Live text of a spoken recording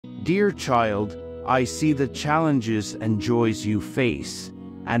Dear child, I see the challenges and joys you face,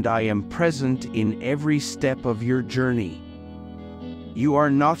 and I am present in every step of your journey. You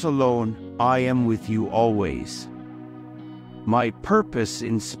are not alone, I am with you always. My purpose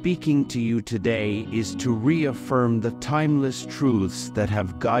in speaking to you today is to reaffirm the timeless truths that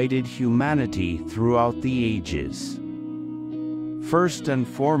have guided humanity throughout the ages. First and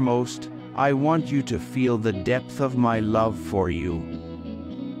foremost, I want you to feel the depth of my love for you.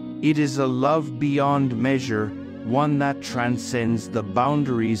 It is a love beyond measure, one that transcends the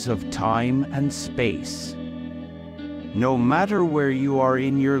boundaries of time and space. No matter where you are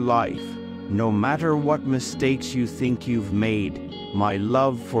in your life, no matter what mistakes you think you've made, my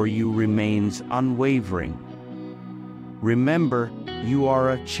love for you remains unwavering. Remember, you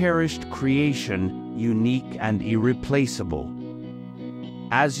are a cherished creation, unique and irreplaceable.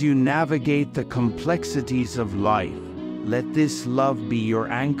 As you navigate the complexities of life, let this love be your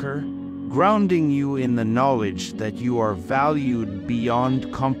anchor, grounding you in the knowledge that you are valued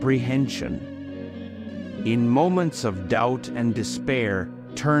beyond comprehension. In moments of doubt and despair,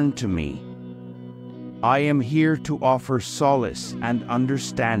 turn to me. I am here to offer solace and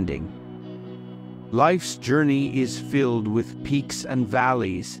understanding. Life's journey is filled with peaks and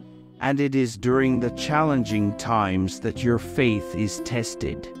valleys, and it is during the challenging times that your faith is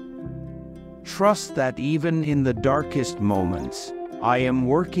tested. Trust that even in the darkest moments, I am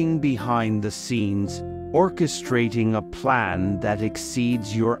working behind the scenes, orchestrating a plan that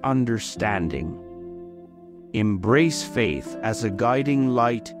exceeds your understanding. Embrace faith as a guiding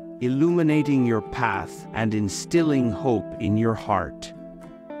light, illuminating your path and instilling hope in your heart.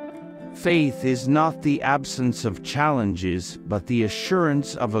 Faith is not the absence of challenges, but the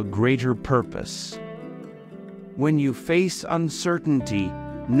assurance of a greater purpose. When you face uncertainty,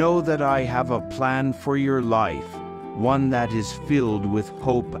 know that I have a plan for your life, one that is filled with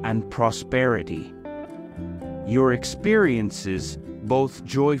hope and prosperity. Your experiences, both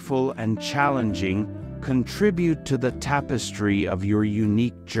joyful and challenging, contribute to the tapestry of your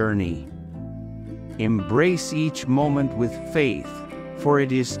unique journey. Embrace each moment with faith, for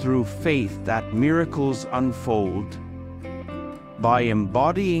it is through faith that miracles unfold. By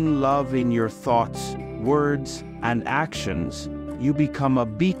embodying love in your thoughts, words, and actions, you become a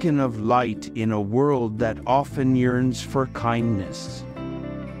beacon of light in a world that often yearns for kindness.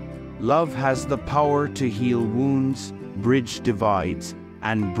 Love has the power to heal wounds, bridge divides,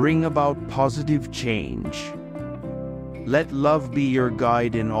 and bring about positive change. Let love be your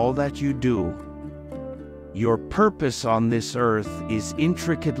guide in all that you do. Your purpose on this earth is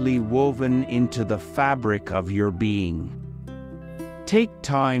intricately woven into the fabric of your being. Take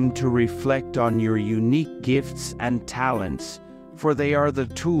time to reflect on your unique gifts and talents, for they are the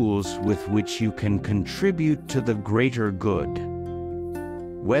tools with which you can contribute to the greater good.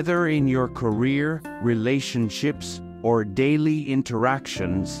 Whether in your career, relationships, or daily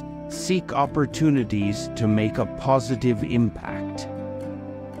interactions, seek opportunities to make a positive impact.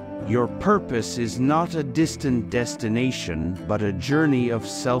 Your purpose is not a distant destination, but a journey of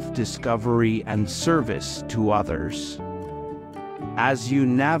self-discovery and service to others. As you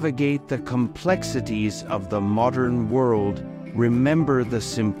navigate the complexities of the modern world, remember the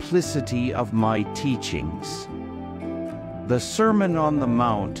simplicity of my teachings. The Sermon on the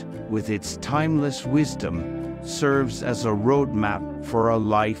Mount, with its timeless wisdom, serves as a roadmap for a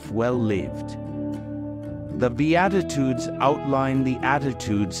life well lived. The Beatitudes outline the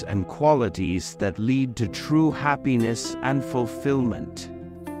attitudes and qualities that lead to true happiness and fulfillment.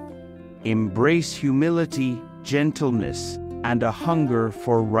 Embrace humility, gentleness, and a hunger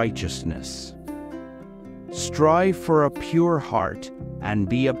for righteousness. Strive for a pure heart and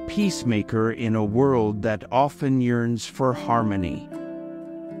be a peacemaker in a world that often yearns for harmony.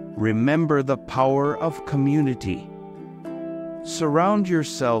 Remember the power of community. Surround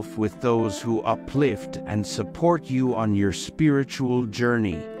yourself with those who uplift and support you on your spiritual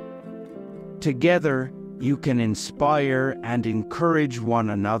journey. Together, you can inspire and encourage one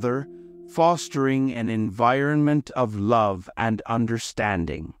another, fostering an environment of love and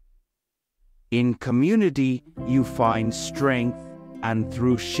understanding. In community, you find strength, and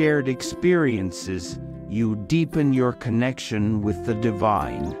through shared experiences, you deepen your connection with the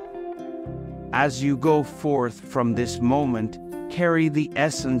divine. As you go forth from this moment, carry the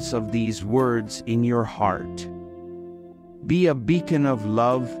essence of these words in your heart. Be a beacon of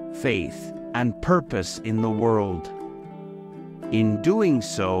love, faith, and purpose in the world. In doing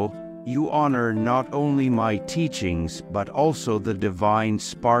so, you honor not only my teachings but also the divine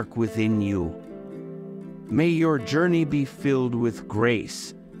spark within you. May your journey be filled with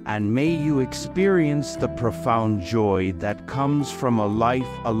grace, and may you experience the profound joy that comes from a life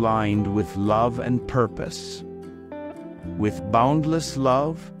aligned with love and purpose. With boundless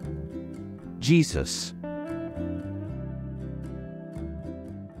love, Jesus.